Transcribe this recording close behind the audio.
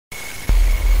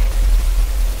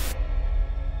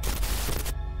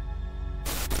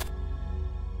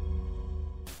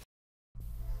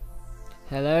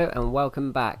Hello and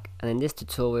welcome back, and in this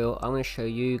tutorial I'm going to show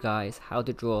you guys how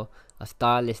to draw a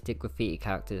stylistic graffiti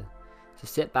character. So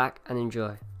sit back and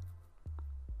enjoy.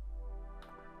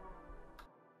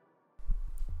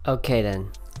 Okay then,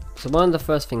 so one of the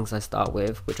first things I start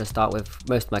with, which I start with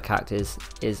most of my characters,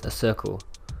 is a circle.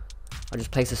 I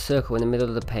just place a circle in the middle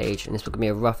of the page, and this will give me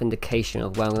a rough indication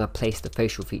of where I'm going to place the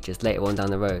facial features later on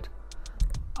down the road.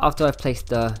 After I've placed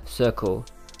the circle,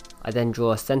 I then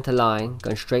draw a center line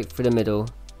going straight through the middle,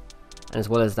 and as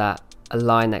well as that, a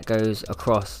line that goes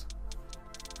across.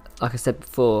 Like I said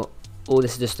before, all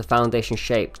this is just a foundation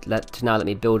shape to now let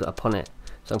me build upon it.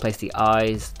 So I'm going to place the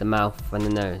eyes, the mouth and the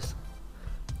nose.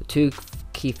 The two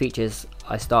key features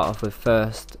I start off with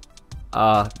first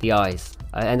are the eyes.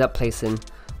 I end up placing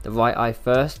the right eye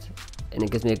first, and it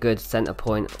gives me a good center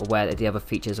point of where the other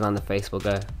features around the face will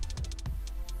go.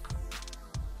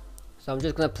 So I'm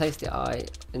just going to place the eye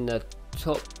in the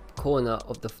top corner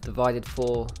of the divided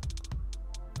 4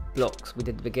 blocks we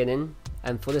did at the beginning,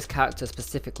 and for this character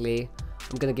specifically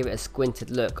I'm going to give it a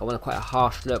squinted look. I want quite a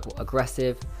harsh look,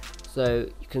 aggressive, so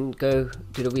you can go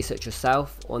do the research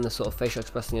yourself on the sort of facial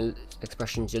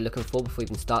expressions you're looking for before you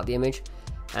even start the image,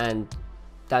 and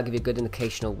that'll give you a good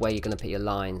indication of where you're going to put your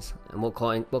lines and what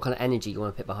kind of energy you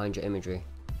want to put behind your imagery.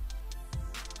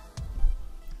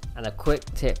 And a quick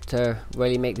tip to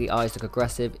really make the eyes look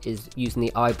aggressive is using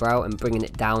the eyebrow and bringing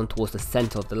it down towards the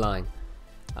center of the line.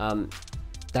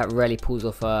 That really pulls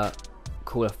off a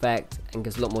cool effect and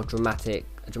gives a lot more dramatic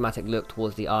look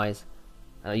towards the eyes,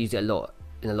 and I use it a lot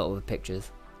in a lot of the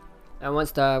pictures. And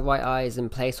once the right eye is in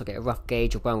place, I'll get a rough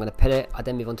gauge of where I'm going to put it. I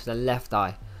then move on to the left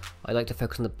eye. I like to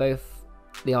focus on both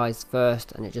the eyes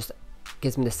first, and it just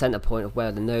gives me the center point of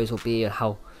where the nose will be and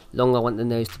how long I want the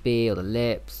nose to be, or the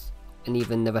lips, and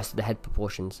even the rest of the head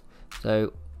proportions.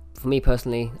 So for me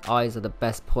personally, eyes are the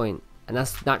best point, and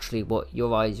that's naturally what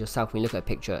your eyes yourself, when you look at a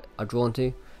picture, are drawn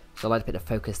to. So I like to put the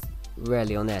focus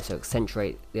really on there, so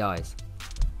accentuate the eyes.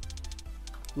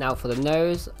 Now for the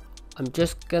nose, I'm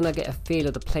just gonna get a feel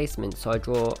of the placement, so I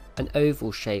draw an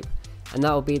oval shape, and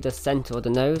that will be the center of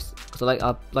the nose, because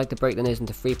I like to break the nose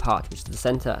into 3 parts, which is the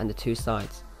center and the 2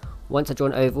 sides. Once I draw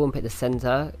an oval and pick the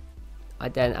center, I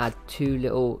then add 2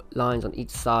 little lines on each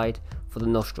side for the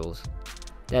nostrils.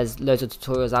 There's loads of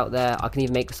tutorials out there. I can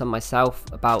even make some myself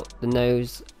about the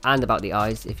nose and about the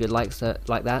eyes. If you'd like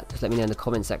that, just let me know in the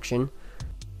comment section.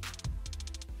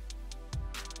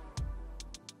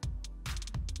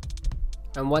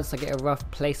 And once I get a rough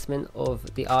placement of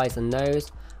the eyes and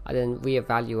nose, I then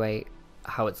reevaluate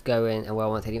how it's going and where I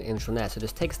want to take the image from there. So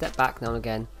just take a step back now and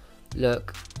again,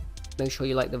 look, make sure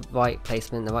you like the right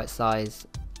placement, the right size,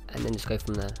 and then just go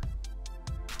from there.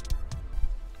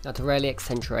 Now to really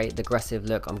accentuate the aggressive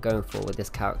look I'm going for with this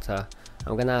character,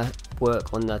 I'm going to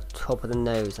work on the top of the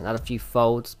nose and add a few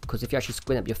folds, because if you actually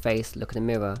squint up your face, look in the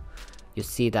mirror, you'll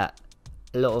see that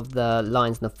a lot of the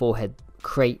lines in the forehead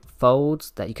create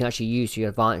folds that you can actually use to your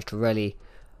advantage to really,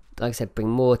 like I said, bring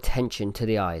more attention to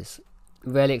the eyes.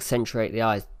 Really accentuate the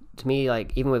eyes. To me,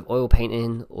 like even with oil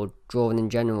painting or drawing in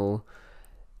general,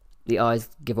 the eyes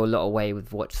give a lot away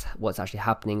with what's actually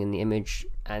happening in the image,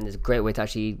 and it's a great way to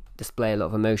actually display a lot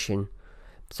of emotion.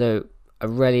 So I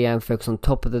really am focused on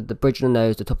top of the bridge of the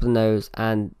nose, the top of the nose,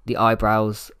 and the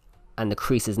eyebrows and the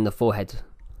creases in the forehead.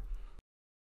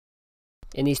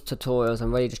 In these tutorials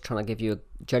I'm really just trying to give you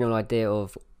a general idea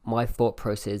of my thought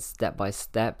process step by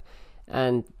step,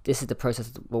 and this is the process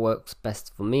that works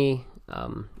best for me.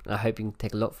 I hope you can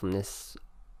take a lot from this.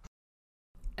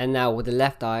 And now with the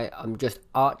left eye, I'm just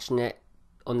arching it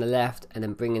on the left and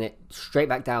then bringing it straight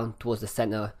back down towards the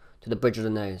center to the bridge of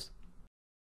the nose.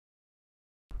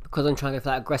 Because I'm trying to go for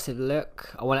that aggressive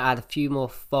look, I want to add a few more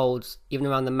folds even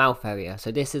around the mouth area. So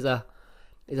this is a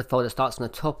fold that starts on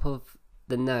the top of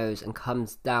the nose and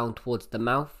comes down towards the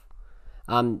mouth.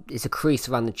 It's a crease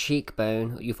around the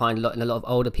cheekbone you find in a lot of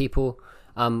older people.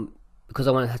 Because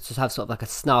I want to just have sort of like a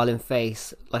snarling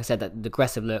face, like I said, that the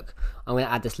aggressive look, I'm going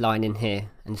to add this line in here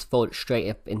and just fold it straight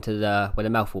up into where the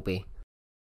mouth will be.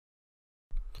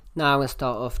 Now I'm going to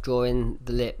start off drawing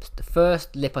the lips. The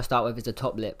first lip I start with is the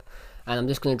top lip, and I'm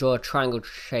just going to draw a triangle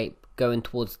shape going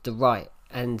towards the right,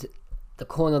 and the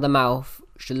corner of the mouth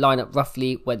should line up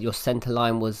roughly where your center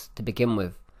line was to begin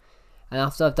with. And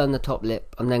after I've done the top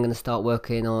lip, I'm then going to start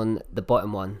working on the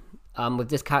bottom one. With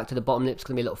this character, the bottom lip's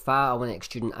going to be a little fat. I want it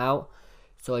extruding out,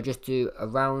 so I just do a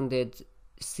rounded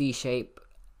C shape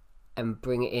and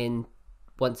bring it in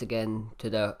once again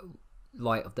to the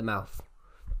right of the mouth.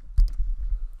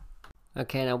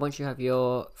 Okay, now once you have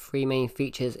your 3 main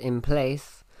features in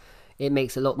place, it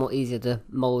makes it a lot more easier to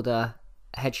mold a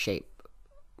head shape,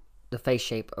 the face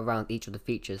shape around each of the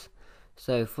features.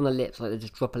 So from the lips, I like to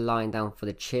just drop a line down for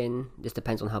the chin. This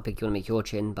depends on how big you want to make your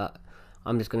chin, but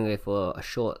I'm just going to go for a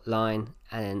short line,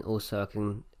 and then also I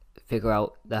can figure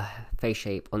out the face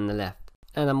shape on the left.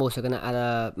 And I'm also going to add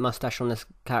a mustache on this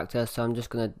character, so I'm just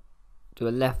going to do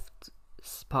a left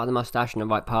part of the mustache and the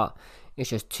right part. It's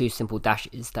just two simple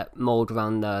dashes that mold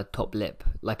around the top lip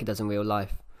like it does in real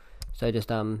life. So just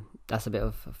that's a bit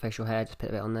of facial hair, just put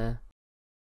a bit on there.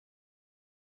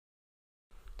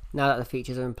 Now that the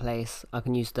features are in place, I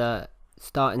can use the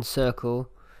starting circle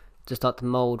to start to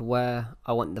mold where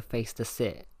I want the face to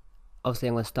sit. Obviously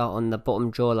I'm going to start on the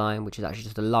bottom jawline, which is actually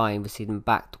just a line receding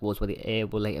back towards where the ear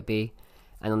will later be.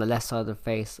 And on the left side of the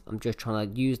face, I'm just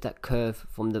trying to use that curve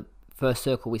from the first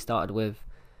circle we started with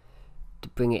to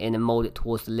bring it in and mold it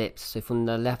towards the lips. So from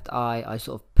the left eye, I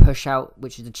sort of push out,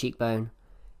 which is the cheekbone,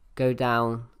 go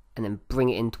down, and then bring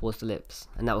it in towards the lips.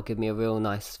 And that will give me a real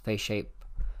nice face shape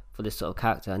for this sort of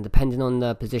character. And depending on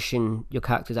the position your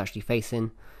character is actually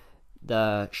facing,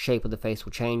 the shape of the face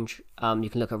will change. You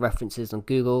can look at references on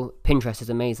Google. Pinterest is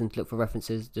amazing to look for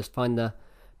references. Just find the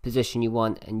position you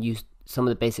want and use some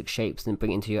of the basic shapes and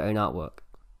bring it into your own artwork.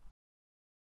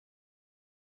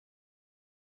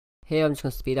 Here I'm just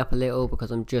going to speed up a little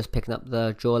because I'm just picking up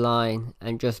the jawline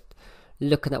and just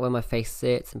looking at where my face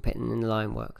sits and putting in the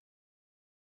line work.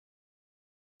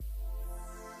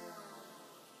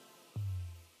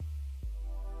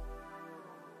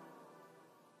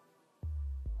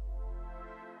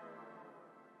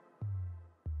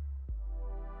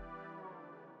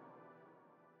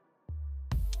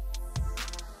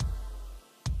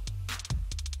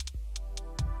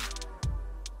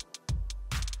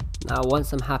 Now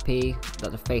once I'm happy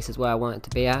that the face is where I want it to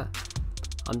be at,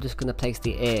 I'm just going to place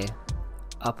the ear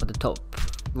up at the top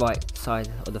right side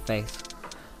of the face.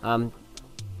 To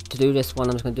do this one,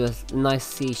 I'm just going to do a nice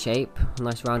C shape, a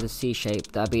nice rounded C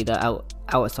shape. That'll be the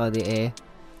outer side of the ear.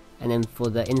 And then for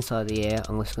the inside of the ear,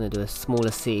 I'm just going to do a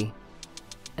smaller C,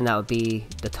 and that would be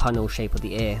the tunnel shape of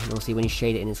the ear. And obviously when you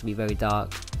shade it in, it's going to be very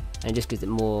dark, and it just gives it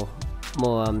more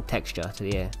texture to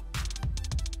the ear.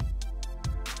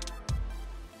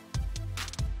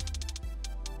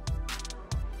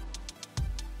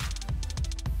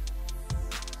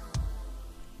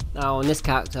 Now on this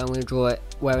character, I'm going to draw it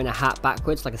wearing a hat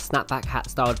backwards, like a snapback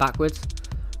hat styled backwards.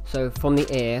 So from the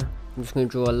ear, I'm just going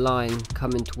to draw a line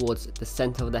coming towards the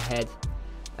center of the head,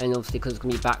 and obviously because it's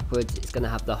going to be backwards, it's going to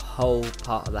have the whole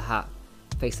part of the hat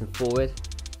facing forward.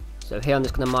 So here I'm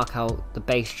just going to mark out the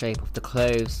base shape of the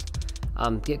clothes,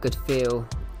 get a good feel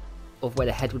of where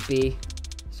the head would be,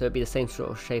 so it'd be the same sort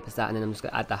of shape as that, and then I'm just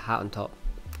going to add the hat on top.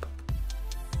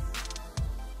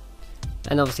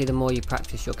 And obviously the more you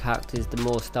practice your characters, the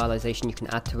more stylization you can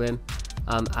add to him.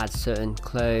 Add certain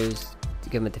clothes to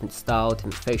give him a different style,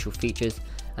 different facial features,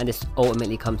 and this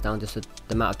ultimately comes down to the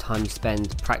amount of time you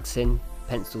spend practicing,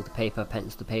 pencil to paper,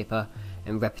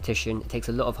 and repetition. It takes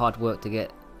a lot of hard work to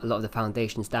get a lot of the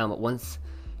foundations down, but once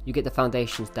you get the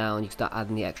foundations down, you start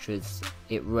adding the extras,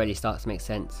 it really starts to make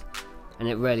sense. And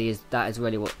that is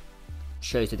really what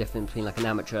shows the difference between like an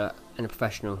amateur and a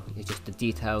professional. It's just the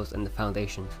details and the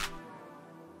foundations.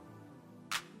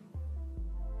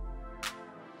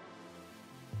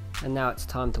 And now it's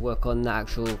time to work on the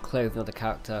actual clothing of the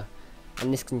character,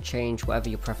 and this can change whatever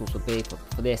your preference will be.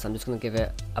 For this, I'm just going to give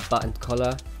it a buttoned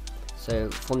collar. So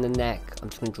from the neck, I'm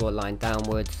just going to draw a line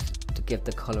downwards to give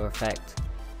the collar effect,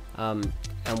 and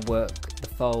work the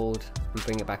fold and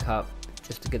bring it back up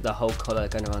just to get the whole collar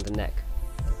going around the neck.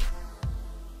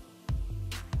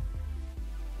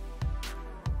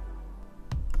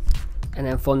 And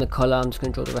then from the collar, I'm just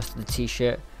going to draw the rest of the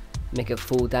t-shirt, make it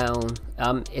fall down.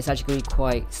 It's actually going to be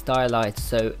quite stylized,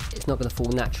 so it's not going to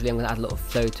fall naturally. I'm going to add a lot of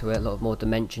flow to it, a lot more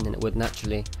dimension than it would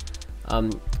naturally.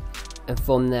 And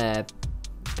from there,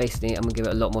 basically, I'm going to give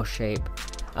it a lot more shape.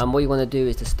 What you want to do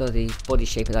is to study body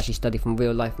shape, and actually study from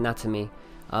real life anatomy.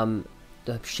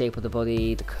 The shape of the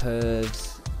body, the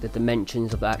curves, the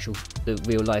dimensions of the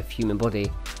real life human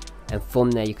body. And from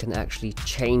there, you can actually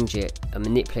change it and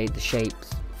manipulate the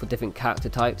shapes for different character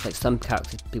types. Like some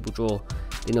characters people draw,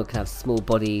 they can have small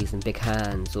bodies and big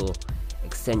hands, or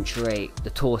accentuate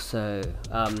the torso,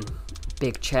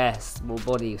 big chest, small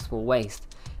body, small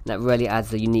waist, and that really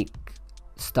adds a unique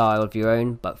style of your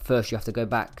own. But first you have to go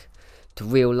back to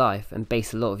real life and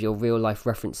base a lot of your real life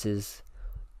references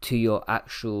to your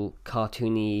actual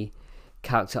cartoony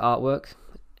character artwork.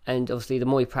 And obviously the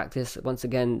more you practice, once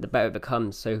again, the better it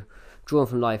becomes. So drawing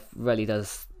from life really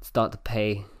does start to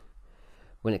pay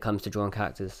when it comes to drawing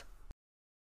characters.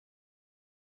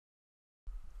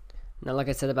 Now, like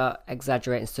I said about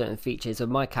exaggerating certain features of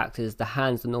my characters, the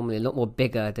hands are normally a lot more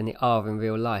bigger than they are in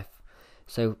real life.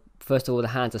 So first of all, the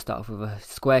hands, I start off with a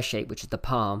square shape, which is the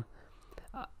palm.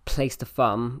 Place the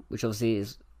thumb, which obviously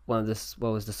is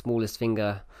is the smallest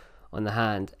finger on the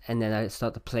hand, and then I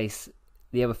start to place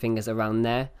the other fingers around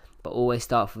there, but always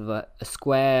start off with a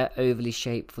square ovally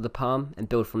shape for the palm and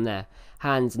build from there.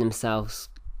 Hands in themselves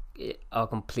are a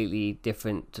completely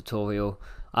different tutorial.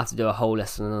 I have to do a whole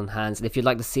lesson on hands, and if you'd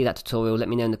like to see that tutorial, let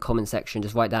me know in the comment section.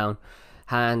 Just write down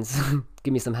hands,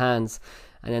 give me some hands,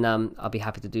 and then I'll be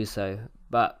happy to do so.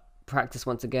 But practice,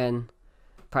 once again,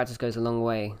 practice goes a long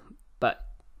way. But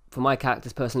for my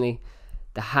characters personally,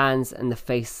 the hands and the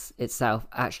face itself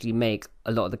actually make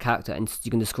a lot of the character, and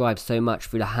you can describe so much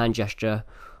through the hand gesture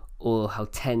or how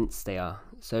tense they are.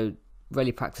 So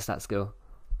really practice that skill.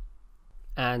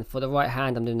 And for the right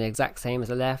hand, I'm doing the exact same as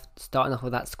the left, starting off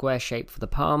with that square shape for the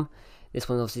palm. This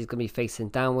one obviously is going to be facing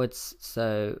downwards,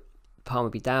 so palm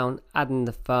will be down, adding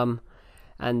the thumb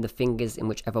and the fingers in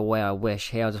whichever way I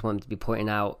wish. Here I just want them to be pointing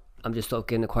out. I'm just sort of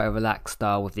giving it quite a relaxed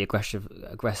style with the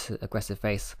aggressive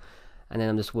face, and then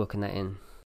I'm just working that in.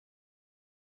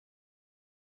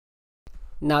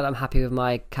 Now that I'm happy with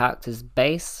my character's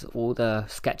base, all the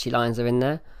sketchy lines are in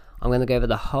there, I'm going to go over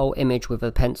the whole image with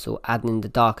a pencil, adding in the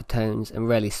darker tones and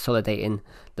really solidating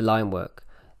the line work.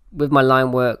 With my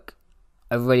line work,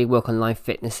 I really work on line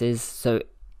thicknesses, so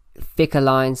thicker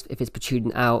lines if it's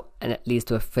protruding out, and it leads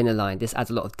to a thinner line. This adds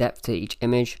a lot of depth to each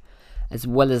image. As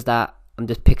well as that, I'm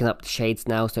just picking up the shades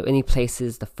now, so any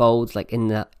places, the folds like in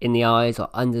the eyes or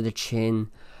under the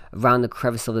chin, around the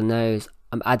crevice of the nose,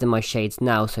 I'm adding my shades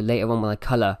now, so later on when I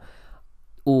colour,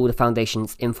 all the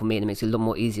foundation's in for me, and it makes it a lot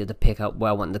more easier to pick up where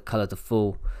I want the colour to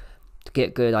fall. To get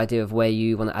a good idea of where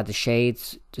you want to add the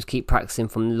shades, just keep practicing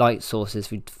from light sources,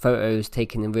 through photos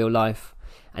taken in real life,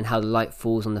 and how the light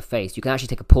falls on the face. You can actually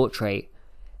take a portrait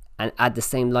and add the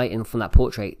same lighting from that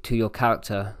portrait to your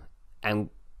character and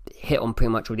hit on pretty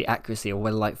much with the accuracy of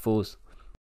where the light falls.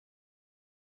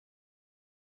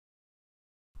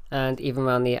 And even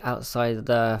around the outside of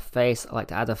the face, I like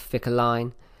to add a thicker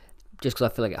line, just because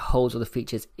I feel like it holds all the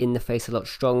features in the face a lot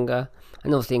stronger.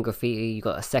 And obviously in graffiti you've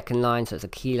got a second line, so it's a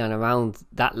key line around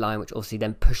that line, which obviously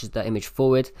then pushes the image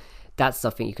forward. That's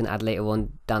something you can add later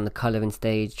on down the colouring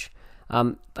stage.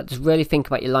 But just really think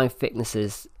about your line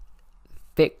thicknesses.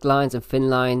 Thick lines and thin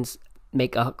lines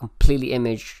make a complete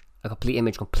image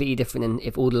completely different than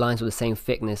if all the lines were the same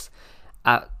thickness.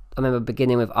 I remember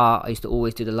beginning with art, I used to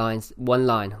always do the lines, one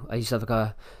line. I used to have like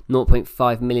a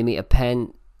 0.5mm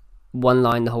pen, one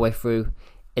line the whole way through,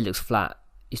 it looks flat.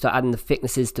 You start adding the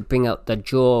thicknesses to bring out the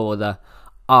jaw or the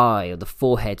eye or the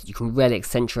forehead. You can really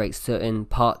accentuate certain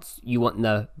parts you want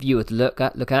the viewer to look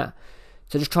at.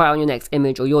 So just try it on your next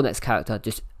image or your next character.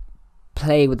 Just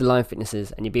play with the line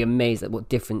thicknesses and you'll be amazed at what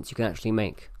difference you can actually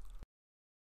make.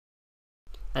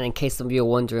 And in case some of you are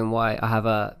wondering why I have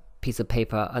a piece of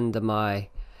paper under my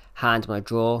hand when I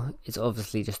draw, it's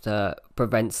obviously just to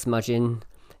prevent smudging,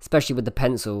 especially with the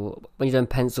pencil. When you're doing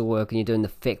pencil work and you're doing the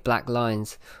thick black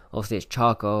lines, obviously it's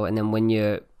charcoal, and then when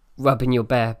you're rubbing your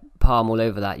bare palm all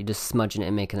over that, you're just smudging it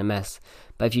and making a mess.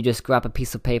 But if you just grab a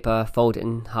piece of paper, fold it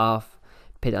in half,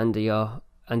 put it under your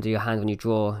hand when you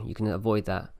draw, you can avoid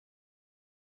that.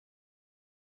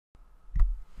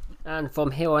 And from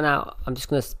here on out, I'm just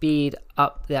going to speed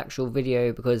up the actual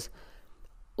video because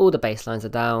all the baselines are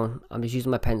down. I'm just using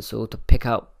my pencil to pick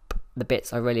out the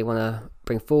bits I really want to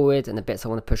bring forward and the bits I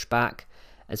want to push back,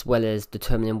 as well as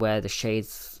determining where the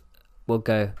shades will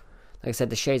go. Like I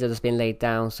said, the shades are just being laid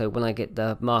down, so when I get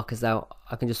the markers out,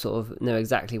 I can just sort of know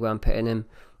exactly where I'm putting them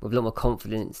with a lot more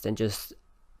confidence than just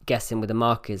guessing with the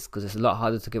markers, because it's a lot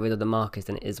harder to get rid of the markers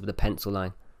than it is with a pencil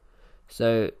line.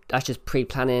 So that's just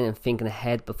pre-planning and thinking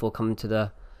ahead before coming to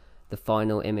the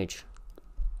final image.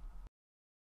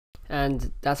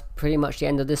 And that's pretty much the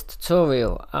end of this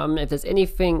tutorial. If there's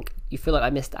anything you feel like I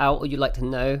missed out or you'd like to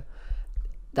know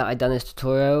that I've done this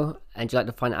tutorial and you'd like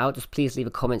to find out, just please leave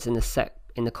a comment in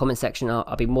the comment section.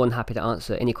 I'll be more than happy to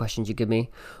answer any questions you give me,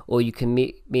 or you can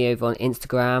meet me over on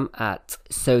Instagram at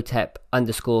sotep_wh.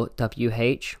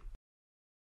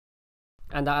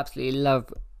 And I absolutely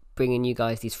love bringing you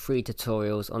guys these free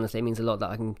tutorials. Honestly, it means a lot that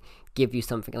I can give you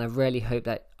something, and I really hope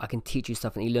that I can teach you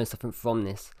something, you learn something from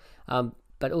this.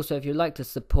 But also, if you'd like to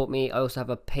support me, I also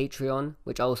have a Patreon,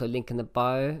 which I also link in the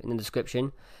bio, in the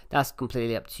description. That's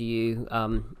completely up to you.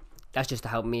 That's just to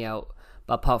help me out.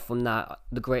 But apart from that,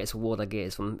 the greatest reward I get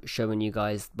is from showing you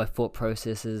guys my thought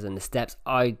processes and the steps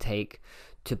I take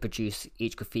to produce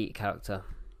each graffiti character.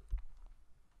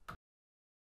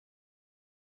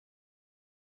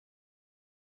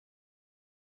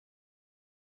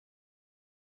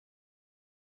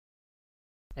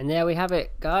 And there we have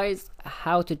it, guys,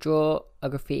 how to draw a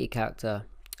graffiti character.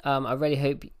 I really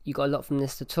hope you got a lot from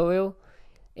this tutorial.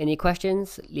 Any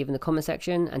questions, leave in the comment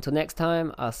section. Until next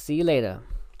time, I'll see you later.